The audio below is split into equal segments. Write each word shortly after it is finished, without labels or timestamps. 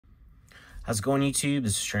How's it going, YouTube?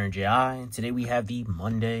 This is Sharon J.I. and today we have the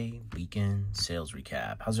Monday weekend sales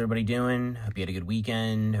recap. How's everybody doing? Hope you had a good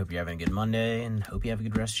weekend. Hope you're having a good Monday, and hope you have a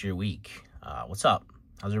good rest of your week. What's up?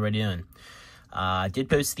 How's everybody doing? I did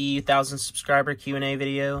post the 1,000 subscriber Q&A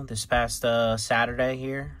video this past Saturday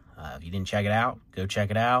here. If you didn't check it out, go check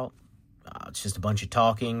it out. It's just a bunch of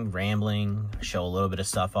talking, rambling. I show a little bit of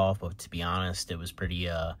stuff off, but to be honest, it was pretty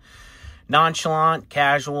nonchalant,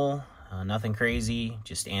 casual. Nothing crazy,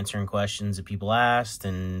 just answering questions that people asked,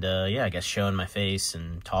 and yeah, I guess showing my face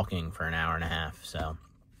and talking for an hour and a half. So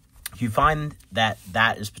if you find that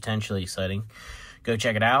that is potentially exciting, go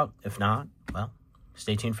check it out. If not, well,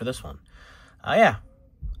 stay tuned for this one. Yeah,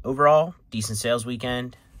 overall, decent sales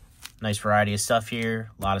weekend. Nice variety of stuff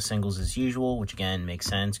here. A lot of singles as usual, which again makes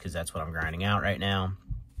sense because that's what I'm grinding out right now.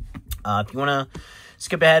 If you want to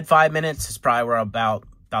skip ahead 5 minutes, it's probably where about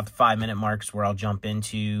the 5 minute marks where I'll jump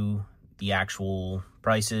into the actual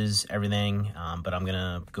prices, everything, but I'm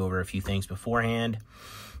gonna go over a few things beforehand.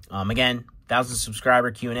 Again, 1,000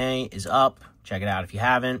 subscriber Q&A is up. Check it out if you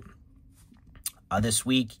haven't. This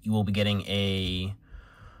week you will be getting an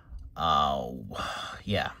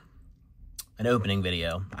opening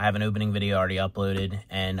video. I have an opening video already uploaded,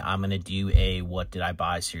 and I'm gonna do a what did I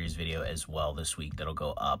buy series video as well this week. That'll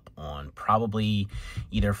go up on probably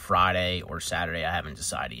either Friday or Saturday. I haven't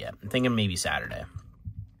decided yet. I'm thinking maybe Saturday.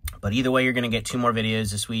 But either way, you're going to get 2 more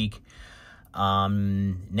videos this week.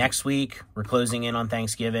 Next week, we're closing in on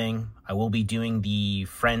Thanksgiving. I will be doing the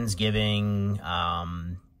Friendsgiving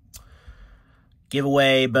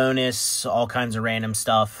giveaway, bonus, all kinds of random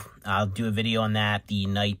stuff. I'll do a video on that the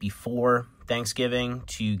night before Thanksgiving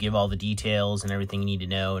to give all the details and everything you need to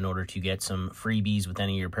know in order to get some freebies with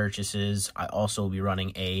any of your purchases. I also will be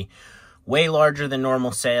running a way larger than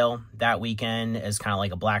normal sale that weekend as kind of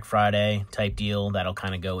like a Black Friday type deal that'll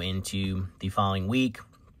kind of go into the following week.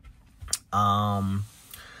 I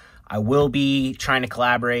will be trying to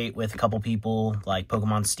collaborate with a couple people like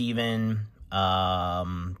Pokemon Steven,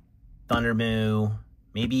 Thundermoo,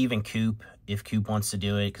 maybe even Coop if Coop wants to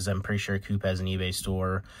do it, because I'm pretty sure Coop has an eBay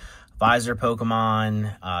store. Visor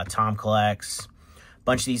Pokemon, Tom Collects, a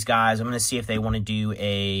bunch of these guys. I'm going to see if they want to do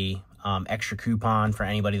a extra coupon for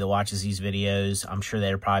anybody that watches these videos. I'm sure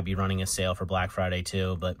they'll probably be running a sale for Black Friday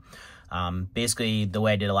too, but basically the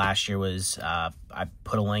way I did it last year was I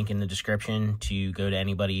put a link in the description to go to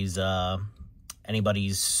anybody's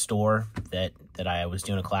store that I was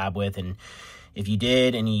doing a collab with, and if you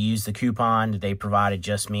did and you used the coupon that they provided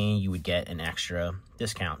just me, you would get an extra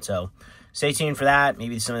discount. So stay tuned for that.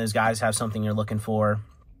 Maybe some of those guys have something you're looking for.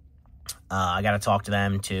 I got to talk to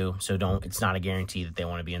them too, so it's not a guarantee that they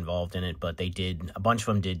want to be involved in it, but they did, a bunch of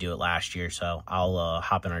them did do it last year, so I'll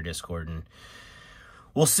hop in our Discord and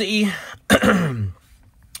we'll see.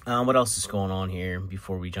 What else is going on here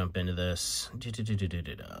before we jump into this?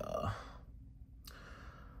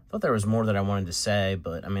 Thought there was more that I wanted to say,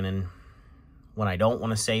 but I mean, when I don't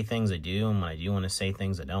want to say things, I do, and when I do want to say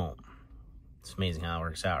things, I don't. It's amazing how it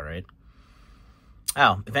works out, right?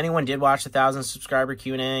 Oh, if anyone did watch the 1,000 subscriber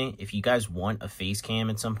Q&A, if you guys want a face cam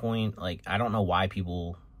at some point, like, I don't know why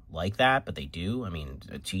people like that, but they do. I mean,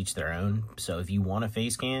 to each their own. So if you want a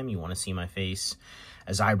face cam, you want to see my face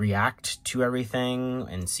as I react to everything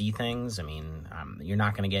and see things, I mean, you're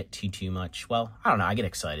not going to get too much. Well, I don't know. I get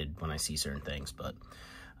excited when I see certain things, but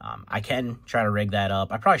I can try to rig that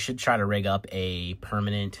up. I probably should try to rig up a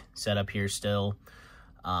permanent setup here still.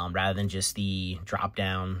 Rather than just the drop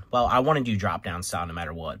down. Well, I want to do drop down style no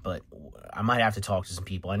matter what, but I might have to talk to some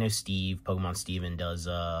people. I know Steve, Pokemon Steven does,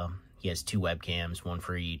 he has 2 webcams, 1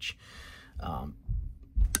 for each.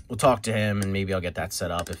 We'll talk to him and maybe I'll get that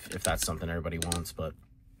set up if that's something everybody wants. But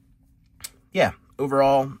yeah,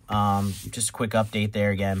 overall, just a quick update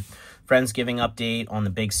there again. Friendsgiving update on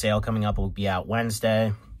the big sale coming up will be out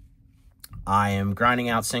Wednesday. I am grinding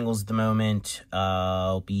out singles at the moment.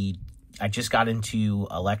 I just got into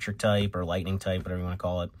electric type or lightning type, whatever you want to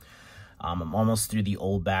call it. I'm almost through the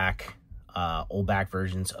old back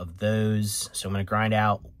versions of those. So I'm going to grind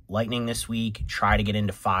out lightning this week, try to get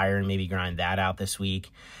into fire and maybe grind that out this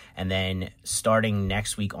week. And then starting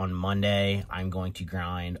next week on Monday, I'm going to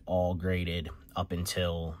grind all graded up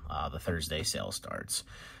until the Thursday sale starts.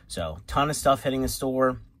 So ton of stuff hitting the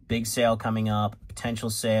store. Big sale coming up, potential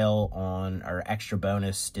sale on our extra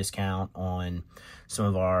bonus discount on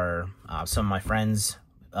some of my friends'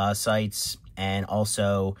 sites, and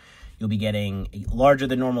also you'll be getting a larger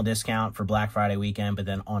than normal discount for Black Friday weekend, but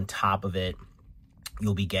then on top of it,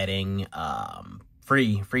 you'll be getting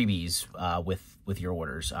freebies with your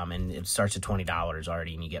orders, and it starts at $20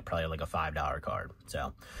 already, and you get probably like a $5 card.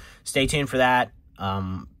 So stay tuned for that.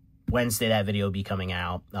 Wednesday, that video will be coming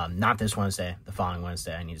out. Not this Wednesday, the following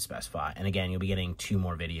Wednesday, I need to specify. And again, you'll be getting 2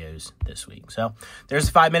 more videos this week. So there's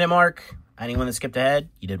the 5-minute mark. Anyone that skipped ahead,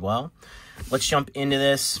 you did well. Let's jump into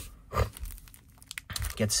this.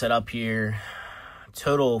 Get set up here.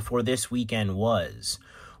 Total for this weekend was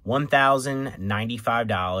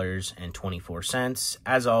 $1,095.24.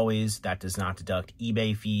 As always, that does not deduct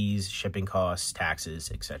eBay fees, shipping costs, taxes,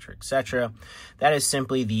 etc., etc. That is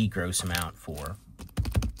simply the gross amount for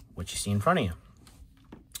what you see in front of you.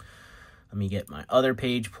 Let me get my other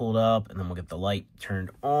page pulled up, and then we'll get the light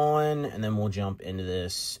turned on, and then we'll jump into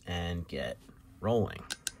this and get rolling.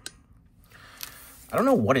 I don't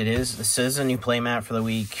know what it is. This is a new playmat for the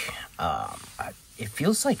week. It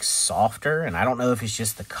feels like softer, and I don't know if it's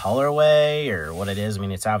just the colorway or what it is. I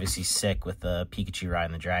mean, it's obviously sick with the Pikachu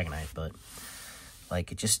riding the Dragonite, but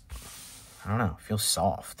like it just, I don't know, it feels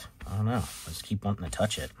soft. I don't know. I just keep wanting to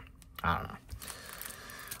touch it. I don't know.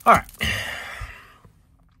 All right.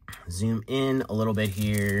 Zoom in a little bit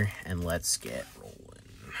here, and let's get rolling.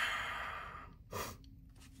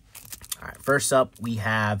 All right, first up, we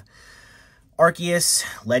have Arceus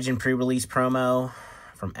Legend pre-release promo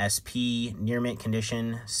from SP, near mint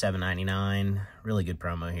condition, $7.99. Really good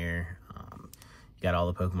promo here. You got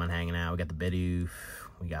all the Pokemon hanging out. We got the Bidoof.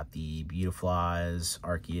 We got the Beautiflies,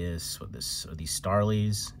 Arceus, with these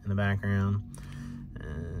Starlies in the background.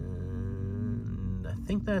 And I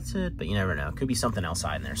think that's it, but you never know. Could be something else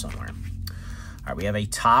hiding there somewhere. All right, we have a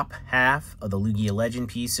top half of the Lugia Legend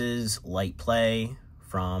pieces, light play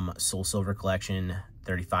from Soul Silver Collection,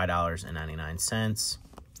 $35.99.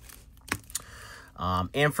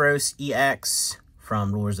 Ampharos EX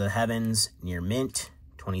from Rulers of the Heavens, near mint,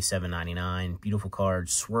 $27.99. Beautiful card.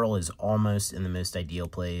 Swirl is almost in the most ideal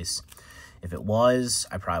place. If it was,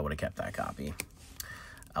 I probably would have kept that copy.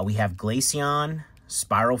 We have Glaceon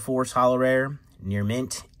Spiral Force Holo Rare, near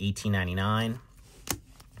mint, $18.99.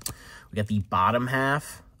 We got the bottom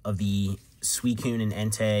half of the Suicune and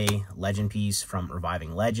Entei Legend piece from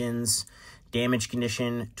Reviving Legends. Damage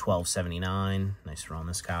condition, $12.79. Nice roll on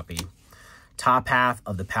this copy. Top half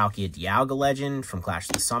of the Palkia Dialga Legend from Clash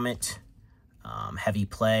of the Summit. Heavy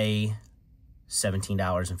play,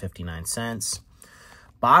 $17.59.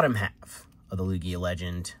 Bottom half of the Lugia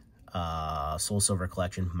Legend Soul Silver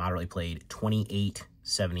Collection, moderately played,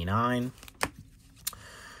 $28.79.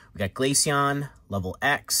 We got Glaceon Level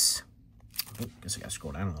X. Oh, guess I gotta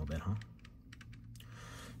scroll down a little bit, huh?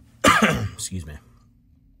 Excuse me.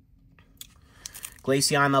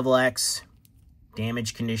 Glaceon Level X,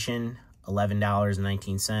 damage condition,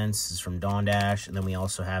 $11.19. This is from Dawn Dash. And then we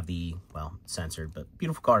also have the, well, censored, but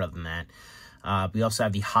beautiful card other than that. We also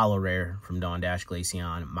have the Holo Rare from Dawn Dash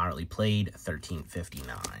Glaceon, moderately played, $13.59.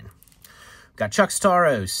 We've got Chuck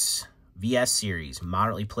Staros VS Series,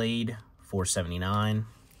 moderately played, $4.79.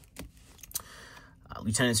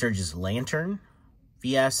 Lieutenant Surge's Lantern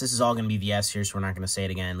VS. This is all going to be VS here, so we're not going to say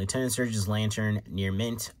it again. Lieutenant Surge's Lantern, near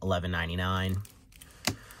mint, $11.99.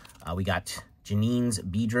 We got Janine's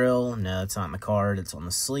Beedrill. No, it's not on the card. It's on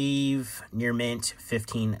the sleeve. Near mint,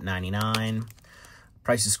 $15.99.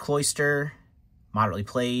 Price's Cloyster, moderately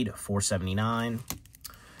played, $4.79.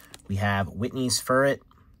 We have Whitney's Furret,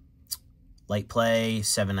 light play,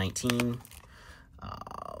 $7.19.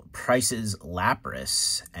 Price's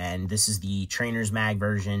Lapras, and this is the Trainer's Mag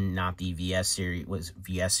version, not the VS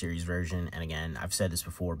Series version. And again, I've said this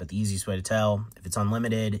before, but the easiest way to tell, if it's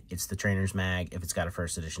unlimited, it's the Trainer's Mag. If it's got a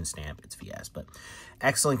first edition stamp, it's VS. But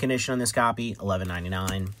excellent condition on this copy,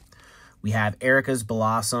 $11.99. We have Erica's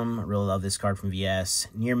Blossom. I really love this card from VS.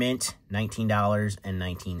 Near mint,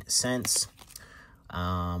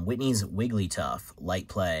 $19.19. Whitney's Wigglytuff, light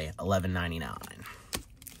play, $11.99.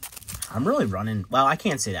 I'm really running, well, I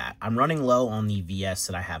can't say that. I'm running low on the VS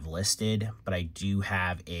that I have listed, but I do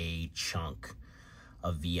have a chunk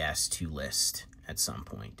of VS to list at some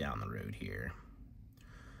point down the road here.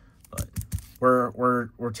 But we're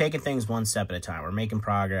taking things one step at a time. We're making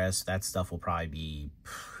progress. That stuff will probably be,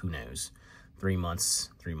 who knows, 3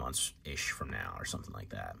 months-ish from now or something like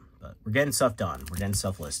that. But we're getting stuff done. We're getting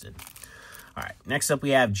stuff listed. All right, next up we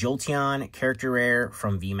have Jolteon Character Rare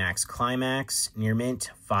from VMAX Climax, near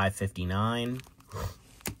mint, $5.59.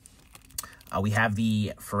 We have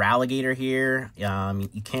the Feraligatr here.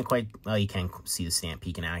 You can't quite, well, you can see the stamp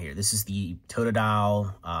peeking out here. This is the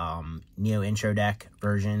Totodile Neo Intro Deck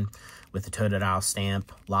version with the Totodile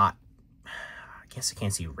stamp. Lot, I guess I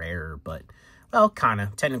can't see rarer, but, well, kind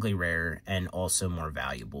of, technically rarer and also more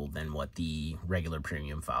valuable than what the regular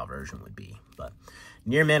premium file version would be. But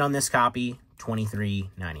near mint on this copy,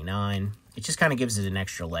 $23.99. It just kind of gives it an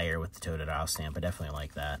extra layer with the Totodile stamp. I definitely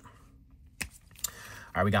like that.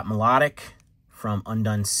 All right, we got Melodic from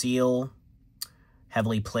Undone Seal,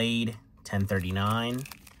 heavily played, 1039.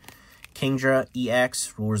 Kingdra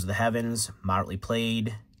EX, Rulers of the Heavens, moderately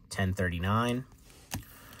played, 1039.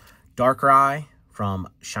 Darkrai from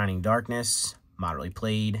Shining Darkness, moderately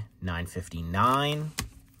played, 959.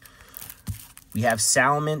 We have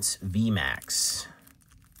Salamence VMAX.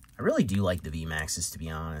 I really do like the VMAXs, to be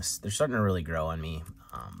honest. They're starting to really grow on me.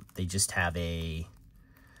 They just have a...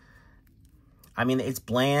 I mean, it's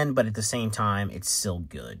bland, but at the same time, it's still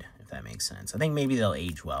good, if that makes sense. I think maybe they'll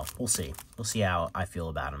age well. We'll see. We'll see how I feel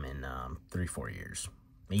about them in 3-4 years.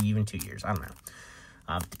 Maybe even 2 years. I don't know.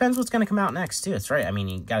 Depends what's going to come out next, too. That's right. I mean,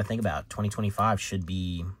 you got to think about it. 2025 should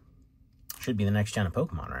be the next gen of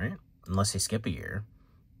Pokemon, right? Unless they skip a year.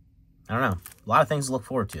 I don't know. A lot of things to look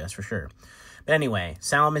forward to, that's for sure. But anyway,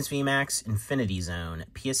 Salamence VMAX Infinity Zone.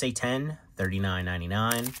 PSA 10,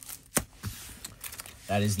 $39.99.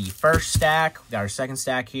 That is the first stack. We got our second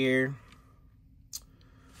stack here.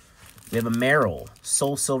 We have a Meryl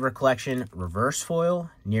Soul Silver Collection Reverse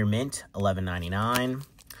Foil, near mint, $11.99.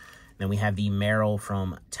 Then we have the Meryl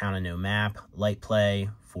from Town of No Map, Light Play,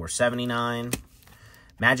 $4.79.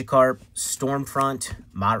 Magikarp Stormfront,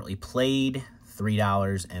 moderately played,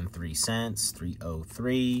 $3.03,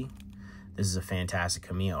 $3.03. This is a fantastic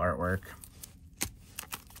Kamiya artwork.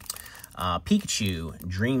 Pikachu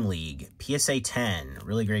Dream League PSA 10,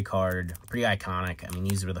 really great card, pretty iconic. I mean,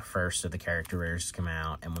 these were the first of the character rares to come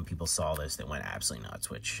out, and when people saw this, they went absolutely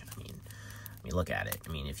nuts. Which I mean, look at it.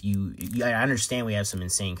 I mean, if I understand we have some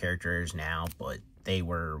insane character rares now, but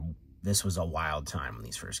this was a wild time when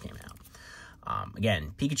these first came out.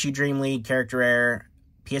 Again, Pikachu Dream League character rare,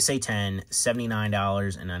 PSA 10,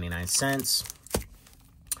 $79.99.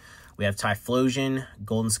 We have Typhlosion,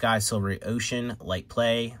 Golden Sky, Silvery Ocean, Light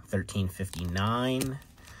Play, $13.59.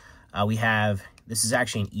 We have, this is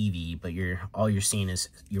actually an Eevee, but all you're seeing is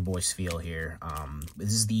your boy Spheal here.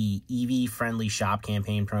 This is the Eevee Friendly Shop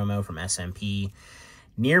campaign promo from SMP.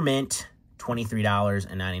 Near mint,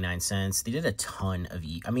 $23.99. They did a ton of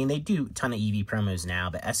Eevee. I mean, they do a ton of Eevee promos now,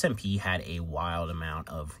 but SMP had a wild amount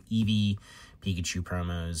of Eevee Pikachu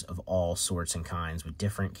promos of all sorts and kinds with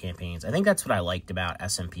different campaigns. I think that's what I liked about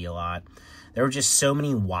SMP a lot. There were just so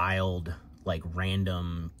many wild, like,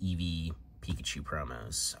 random Eevee Pikachu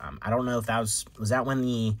promos. I don't know if that was that when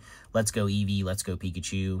the Let's Go Eevee, Let's Go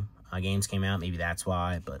Pikachu games came out? Maybe that's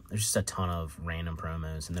why, but there's just a ton of random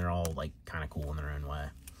promos, and they're all, like, kind of cool in their own way.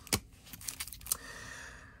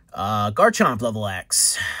 Garchomp Level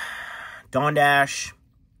X. Dawn Dash,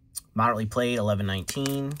 moderately played,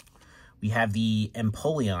 $11.19. We have the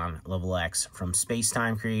Empoleon Level X from Space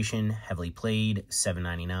Time Creation, heavily played,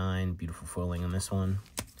 $7.99. Beautiful foiling on this one.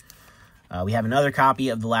 We have another copy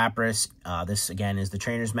of the Lapras. This, again, is the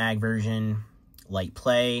Trainer's Mag version. Light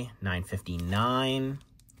Play, $9.59.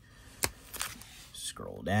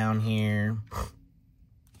 Scroll down here.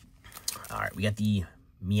 All right, we got the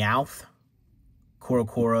Meowth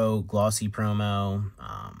Korokoro Glossy promo.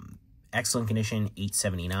 Excellent condition,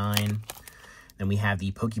 $8.79. Then we have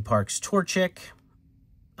the Pokeparks Torchic.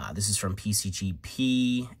 This is from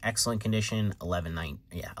PCGP. Excellent condition,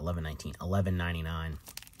 $11.99.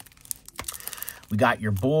 We got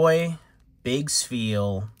your boy, Big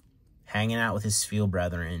Spheal, hanging out with his Spheal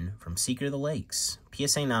brethren from Secret of the Lakes.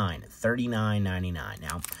 PSA 9, $39.99.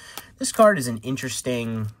 Now, this card is an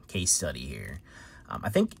interesting case study here. I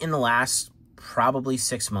think in the last probably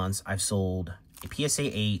 6 months, I've sold a PSA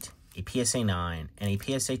 8, a PSA 9, and a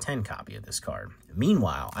PSA 10 copy of this card.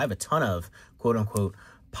 Meanwhile, I have a ton of quote-unquote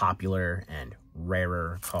popular and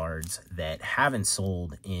rarer cards that haven't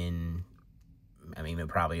sold in, I mean,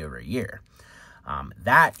 probably over a year.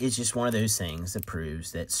 That is just one of those things that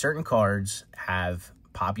proves that certain cards have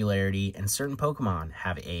popularity and certain Pokemon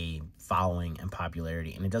have a following and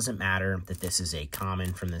popularity. And it doesn't matter that this is a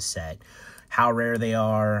common from this set, how rare they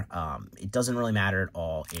are. It doesn't really matter at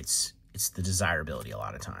all. It's the desirability a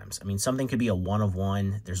lot of times. I mean, something could be a one of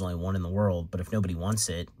one. There's only one in the world, but if nobody wants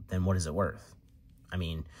it, then what is it worth? I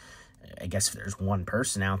mean, I guess if there's one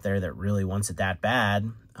person out there that really wants it that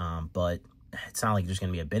bad, but it's not like there's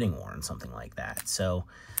going to be a bidding war on something like that. So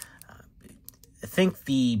I think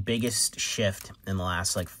the biggest shift in the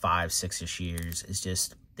last like 5-6-ish years is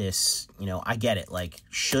just this, you know, I get it. Like,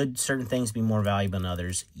 should certain things be more valuable than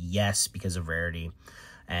others? Yes, because of rarity.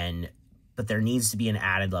 But there needs to be an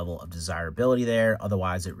added level of desirability there.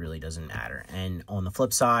 Otherwise, it really doesn't matter. And on the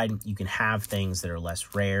flip side, you can have things that are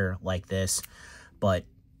less rare like this. But,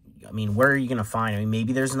 I mean, where are you going to find? I mean,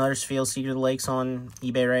 maybe there's another Spheal Secret of the Lakes on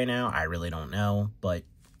eBay right now. I really don't know. But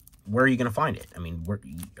where are you going to find it? I mean,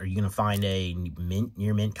 are you going to find a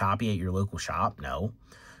near mint copy at your local shop? No.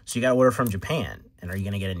 So you got to order from Japan. And are you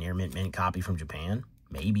going to get a near mint copy from Japan?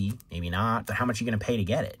 Maybe, maybe not. But how much are you going to pay to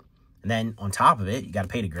get it? And then on top of it, you got to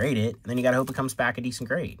pay to grade it. And then you got to hope it comes back a decent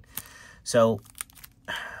grade. So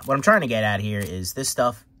what I'm trying to get at here is this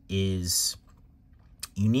stuff is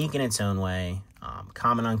unique in its own way.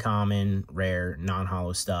 Common, uncommon, rare,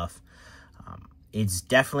 non-holo stuff. It's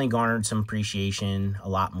definitely garnered some appreciation, a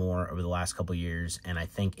lot more over the last couple of years, and I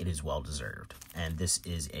think it is well-deserved. And this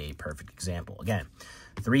is a perfect example. Again,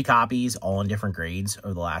 3 copies, all in different grades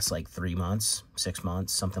over the last, like, 3 months, 6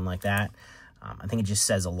 months, something like that. I think it just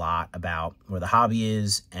says a lot about where the hobby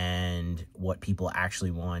is and what people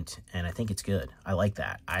actually want, and I think it's good. I like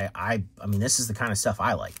that. I mean, this is the kind of stuff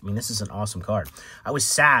I like. I mean, this is an awesome card. I was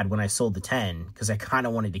sad when I sold the 10 because I kind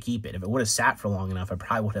of wanted to keep it. If it would have sat for long enough, I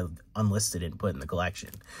probably would have unlisted it and put it in the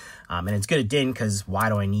collection. And it's good it didn't, because why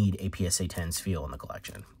do I need a PSA 10's feel in the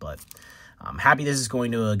collection? But I'm happy this is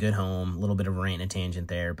going to a good home. A little bit of a rant and tangent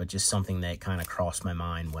there, but just something that kind of crossed my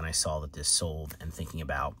mind when I saw that this sold and thinking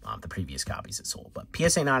about the previous copies it sold. But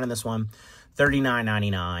PSA 9 in this one,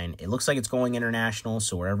 $39.99. It looks like it's going international,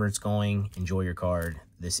 so wherever it's going, enjoy your card.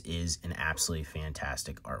 This is an absolutely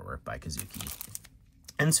fantastic artwork by Kazuki.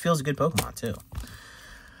 And this feels a good Pokemon, too.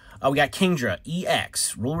 We got Kingdra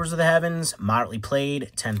EX, Rulers of the Heavens, moderately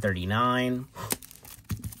played, $10.39.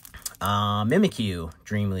 Mimikyu,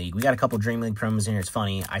 Dream League. We got a couple Dream League promos in here. It's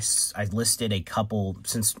funny. I listed a couple,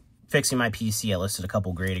 since fixing my PC, I listed a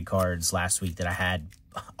couple graded cards last week that I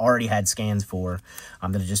already had scans for,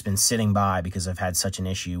 that have just been sitting by because I've had such an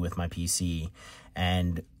issue with my PC.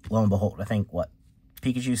 And lo and behold, I think,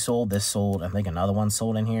 Pikachu sold, this sold, I think another one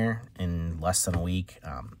sold in here in less than a week.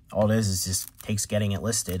 All it is just takes getting it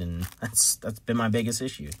listed, and that's been my biggest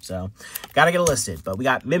issue. So, gotta get it listed. But we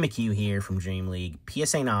got Mimikyu here from Dream League.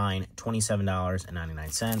 PSA 9,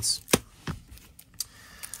 $27.99.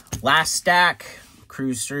 Last stack.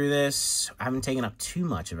 Cruise through this. I haven't taken up too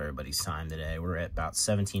much of everybody's time today. We're at about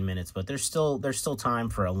 17 minutes, but there's still time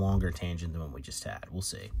for a longer tangent than what we just had. We'll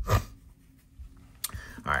see.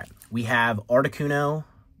 All right, we have Articuno,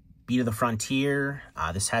 Beat of the Frontier.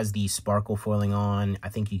 This has the sparkle foiling on. I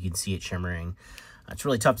think you can see it shimmering. It's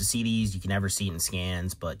really tough to see these. You can never see it in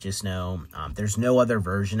scans, but just know there's no other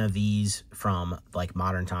version of these from, like,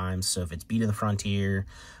 modern times. So if it's Beat of the Frontier,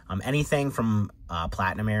 anything from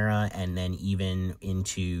Platinum era and then even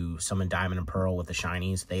into some in Diamond and Pearl with the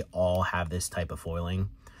shinies, they all have this type of foiling.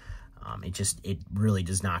 It really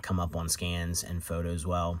does not come up on scans and photos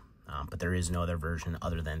well. But there is no other version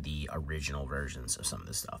other than the original versions of some of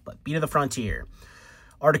this stuff. But Beat of the Frontier,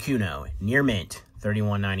 Articuno, Near Mint,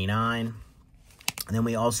 $31.99. And then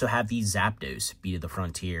we also have the Zapdos, Beat of the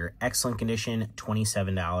Frontier, excellent condition,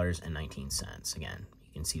 $27.19. Again,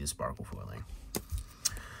 you can see the sparkle foiling.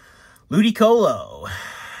 Ludicolo,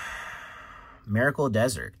 Miracle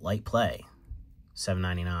Desert, Light Play,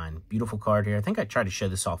 $7.99. Beautiful card here. I think I tried to show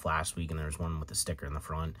this off last week, and there was one with a sticker in the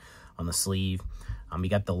front on the sleeve. You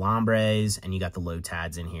got the Lombres, and you got the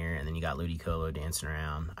Lotads in here, and then you got Ludicolo dancing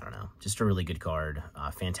around. I don't know. Just a really good card.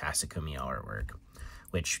 Fantastic Kamiya artwork.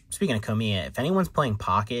 Which, speaking of Kamiya, if anyone's playing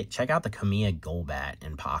Pocket, check out the Kamiya Golbat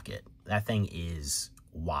in Pocket. That thing is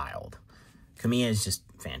wild. Kamiya is just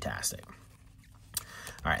fantastic.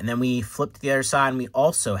 All right, and then we flip to the other side, and we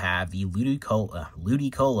also have the Ludicolo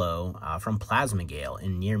from Plasma Gale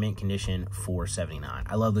in near mint condition, $4.79.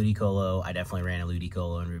 I love Ludicolo. I definitely ran a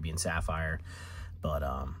Ludicolo in Ruby and Sapphire. But,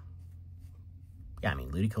 yeah, I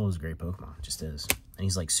mean, Ludicolo is a great Pokemon. It just is. And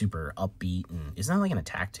he's, like, super upbeat. And isn't that, like, an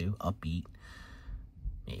attack, too? Upbeat?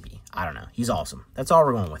 Maybe. I don't know. He's awesome. That's all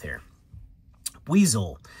we're going with here.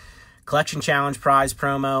 Weasel. Collection Challenge prize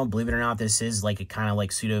promo. Believe it or not, this is, like, a kind of,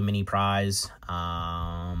 like, pseudo mini prize.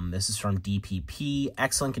 This is from DPP.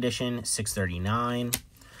 Excellent condition, $6.39.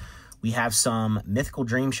 We have some Mythical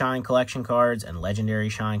Dream Shine collection cards and Legendary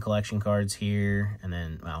Shine collection cards here. And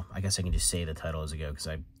then, well, I guess I can just say the title as I go because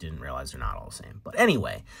I didn't realize they're not all the same. But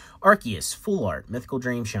anyway, Arceus, Full Art, Mythical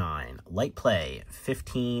Dream Shine, Light Play,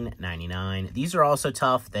 $15.99. These are also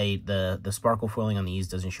tough. The sparkle foiling on these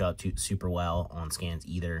doesn't show up super well on scans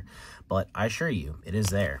either. But I assure you, it is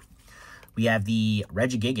there. We have the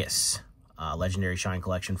Regigigas, Legendary Shine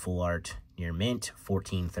Collection, Full Art, near mint,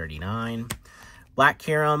 $14.39. Black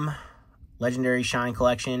Kyurem, Legendary Shine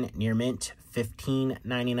Collection, near mint,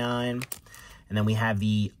 $15.99. And then we have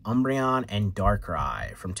the Umbreon and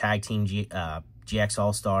Darkrai from Tag Team GX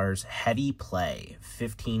All-Stars, Heavy Play,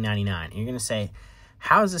 $15.99. And you're going to say,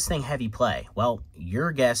 how is this thing heavy play? Well,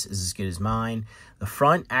 your guess is as good as mine. The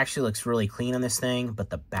front actually looks really clean on this thing, but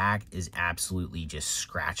the back is absolutely just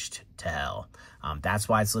scratched to hell. That's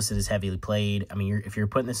why it's listed as heavily played. I mean, if you're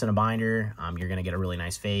putting this in a binder, you're going to get a really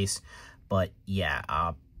nice face. But yeah,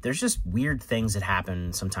 there's just weird things that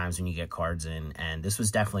happen sometimes when you get cards in, and this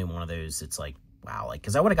was definitely one of those. It's like, wow, like,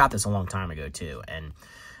 because I would have got this a long time ago too, and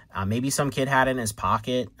maybe some kid had it in his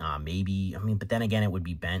pocket, maybe, I mean, but then again, it would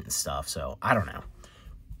be bent and stuff, so I don't know.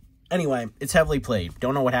 Anyway, it's heavily played.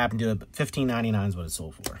 Don't know what happened to it, but $15.99 is what it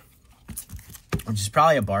sold for, which is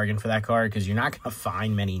probably a bargain for that card, because you're not going to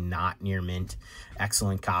find many not near mint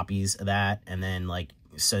excellent copies of that, and then, like,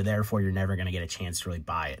 so therefore you're never going to get a chance to really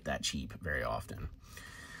buy it that cheap very often.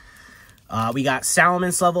 We got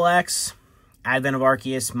Salamence Level X, Advent of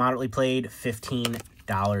Arceus, moderately played,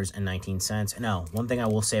 $15.19. No, one thing I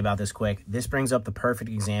will say about this quick, this brings up the perfect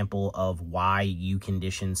example of why you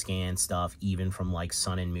condition scan stuff even from like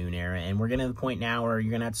Sun and Moon era, and we're getting to the point now where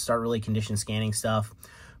you're going to have to start really condition scanning stuff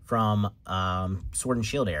from Sword and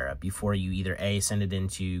Shield era before you either A, send it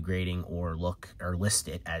into grading or look or list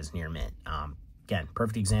it as near mint. Again,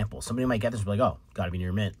 perfect example. Somebody might get this and be like, oh, got to be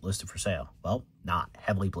near mint, listed for sale. Well, not.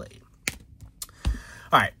 Heavily played.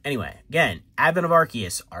 All right, anyway, again, Advent of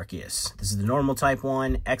Arceus. This is the normal type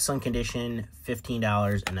 1, excellent condition,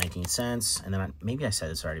 $15.19. And then maybe I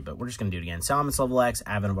said this already, but we're just going to do it again. Salamence Level X,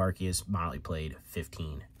 Advent of Arceus, moderately played,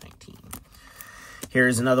 $15.19.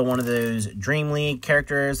 Here's another one of those Dream League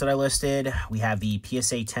characters that I listed. We have the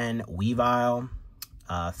PSA 10 Weavile,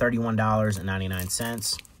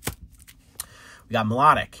 $31.99. We got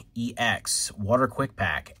Melodic EX Water Quick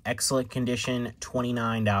Pack, excellent condition,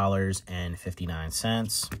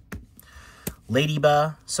 $29.59.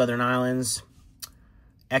 Ladybug Southern Islands,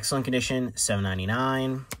 excellent condition,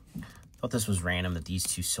 $7.99. Thought this was random that these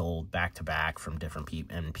two sold back to back from different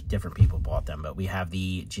people, and different people bought them. But we have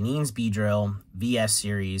the Janine's Beedrill VS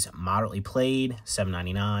series, moderately played,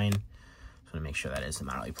 $7.99. To make sure that is the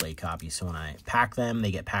moderately played copy, so when I pack them,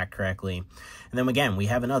 they get packed correctly. And then again, we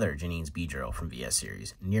have another Janine's Beedrill from VS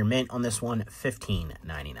Series. Near mint on this one,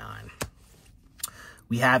 $15.99.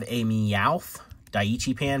 We have a Meowth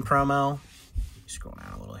Daiichi Pan promo. Scroll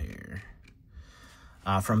down a little here.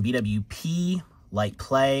 From BWP, light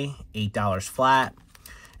play, $8 flat.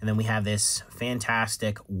 And then we have this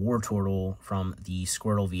fantastic Wartortle from the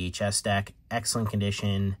Squirtle VHS deck. Excellent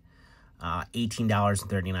condition.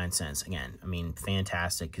 $18.39. Again, I mean,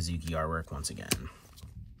 fantastic Kazuki artwork once again.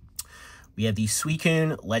 We have the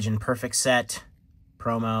Suicune Legend Perfect Set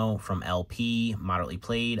promo from LP, moderately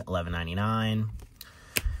played, $11.99.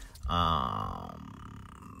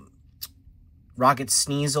 Rocket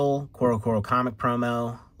Sneasel Koro comic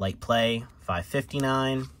promo, light play,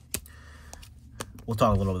 $5.59. We'll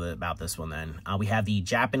talk a little bit about this one then. We have the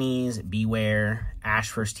Japanese Beware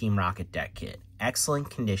Ash First Team Rocket deck kit.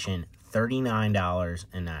 Excellent condition,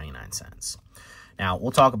 $39.99. Now,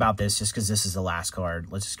 we'll talk about this just because this is the last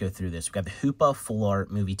card. Let's just go through this. We've got the Hoopa Full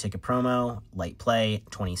Art Movie Ticket Promo, light play,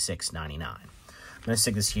 $26.99. I'm going to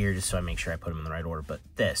stick this here just so I make sure I put them in the right order. But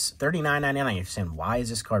this, $39.99, you're saying, why is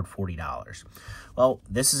this card $40? Well,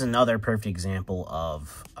 this is another perfect example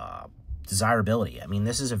of desirability. I mean,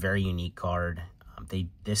 this is a very unique card.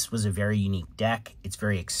 This was a very unique deck. It's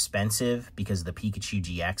very expensive because of the Pikachu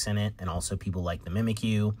GX in it, and also people like the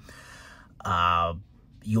Mimikyu.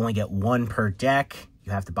 You only get one per deck.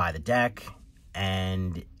 You have to buy the deck,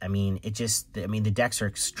 and I mean, the decks are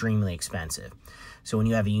extremely expensive. So when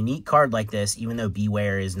you have a unique card like this, even though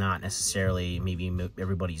Beware is not necessarily maybe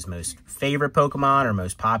everybody's most favorite Pokemon or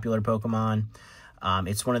most popular Pokemon,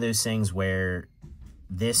 it's one of those things where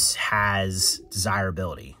this has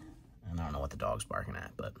desirability. I don't know what the dog's barking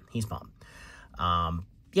at, but he's pumped.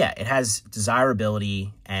 Yeah, it has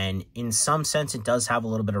desirability, and in some sense, it does have a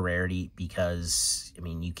little bit of rarity because, I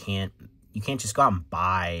mean, you can't just go out and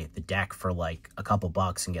buy the deck for like a couple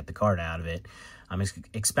bucks and get the card out of it. It's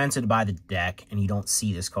expensive to buy the deck, and you don't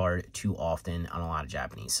see this card too often on a lot of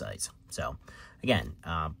Japanese sites. So, again,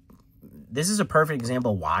 this is a perfect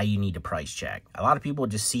example of why you need to price check. A lot of people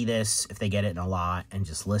just see this if they get it in a lot and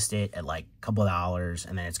just list it at like a couple of dollars,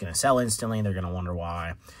 and then it's going to sell instantly. They're going to wonder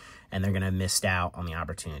why, and they're going to miss out on the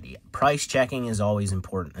opportunity. Price checking is always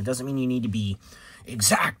important. It doesn't mean you need to be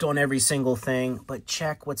exact on every single thing, but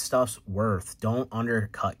check what stuff's worth. Don't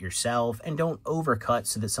undercut yourself, and don't overcut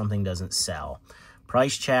so that something doesn't sell.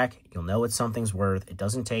 Price check, you'll know what something's worth. It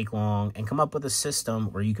doesn't take long, and come up with a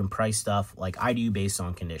system where you can price stuff like I do based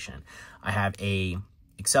on condition. I have a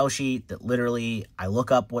Excel sheet that literally I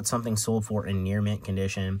look up what something sold for in near mint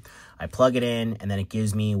condition. I plug it in, and then it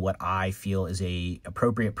gives me what I feel is a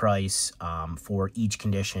appropriate price for each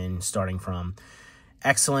condition, starting from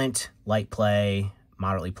excellent, light play,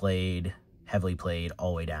 moderately played, heavily played,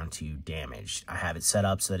 all the way down to damaged. I have it set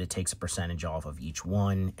up so that it takes a percentage off of each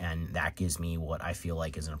one, and that gives me what I feel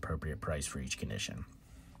like is an appropriate price for each condition.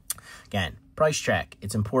 Again, price check.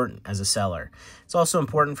 It's important as a seller. It's also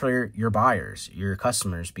important for your buyers, your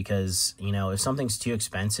customers, because, you know, if something's too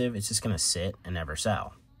expensive, it's just going to sit and never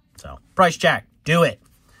sell. So, price check. Do it.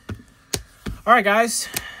 All right, guys.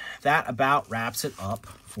 That about wraps it up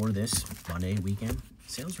for this Monday weekend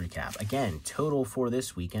sales recap. Again, total for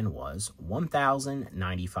this weekend was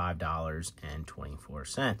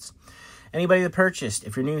 $1,095.24. Anybody that purchased,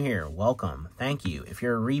 if you're new here, welcome. Thank you. If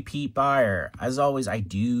you're a repeat buyer, as always, I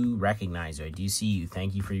do recognize you. I do see you.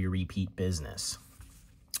 Thank you for your repeat business.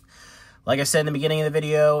 Like I said in the beginning of the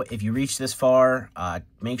video, if you reached this far,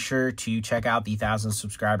 make sure to check out the 1,000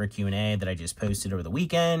 subscriber Q&A that I just posted over the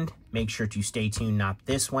weekend. Make sure to stay tuned, not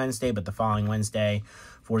this Wednesday, but the following Wednesday,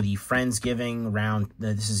 for the Friendsgiving round.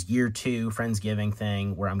 This is year 2 Friendsgiving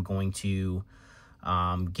thing, where I'm going to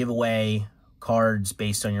give away cards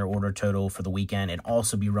based on your order total for the weekend, and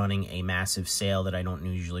also be running a massive sale that I don't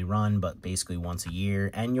usually run, but basically once a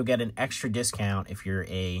year. And you'll get an extra discount if you're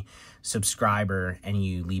a subscriber and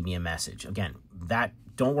you leave me a message. Again, that,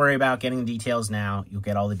 don't worry about getting the details now. You'll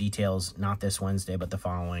get all the details not this Wednesday, but the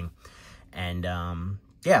following. And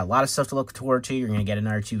yeah, a lot of stuff to look forward to. You're going to get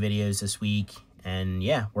another 2 videos this week. And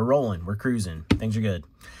yeah, we're rolling. We're cruising. Things are good.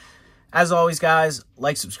 As always, guys,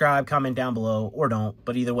 like, subscribe, comment down below, or don't.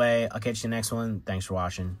 But either way, I'll catch you in the next one. Thanks for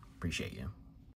watching. Appreciate you.